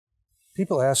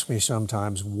People ask me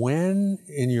sometimes, when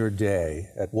in your day,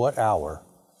 at what hour,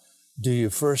 do you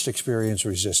first experience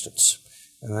resistance?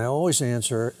 And I always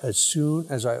answer, as soon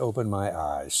as I open my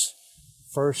eyes.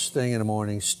 First thing in the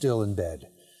morning, still in bed.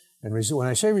 And when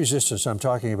I say resistance, I'm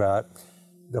talking about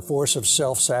the force of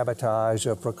self-sabotage,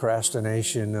 of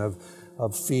procrastination,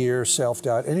 of fear,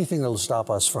 self-doubt, anything that will stop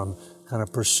us from kind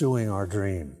of pursuing our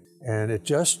dream. And it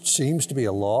just seems to be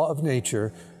a law of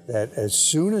nature that as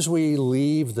soon as we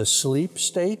leave the sleep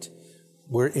state,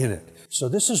 we're in it. So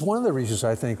this is one of the reasons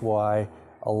I think why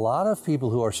a lot of people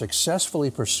who are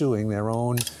successfully pursuing their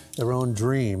own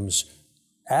dreams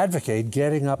advocate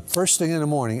getting up first thing in the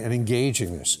morning and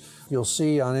engaging this. You'll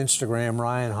see on Instagram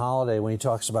Ryan Holiday, when he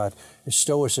talks about his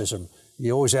stoicism,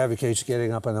 he always advocates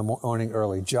getting up in the morning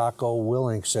early. Jocko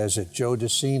Willink says it, Joe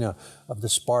Sena of the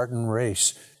Spartan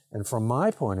race. And from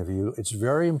my point of view, it's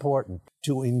very important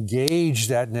to engage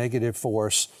that negative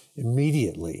force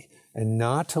immediately and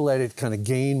not to let it kind of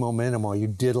gain momentum while you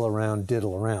diddle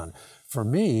around. For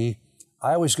me,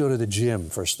 I always go to the gym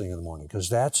first thing in the morning because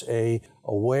that's a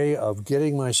way of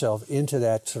getting myself into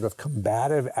that sort of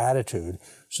combative attitude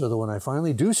so that when I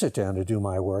finally do sit down to do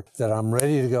my work, that I'm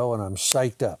ready to go and I'm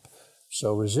psyched up.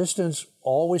 So resistance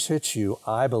always hits you,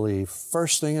 I believe,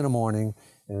 first thing in the morning,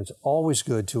 and it's always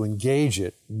good to engage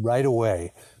it right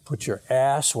away. Put your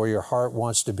ass where your heart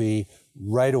wants to be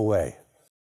right away.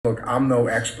 Look, I'm no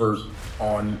expert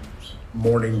on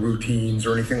morning routines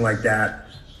or anything like that.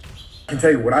 I can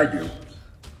tell you what I do.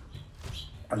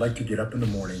 I like to get up in the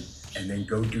morning and then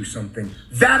go do something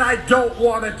that I don't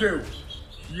want to do.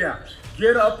 Yeah,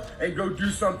 get up and go do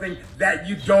something that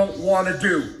you don't want to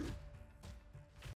do.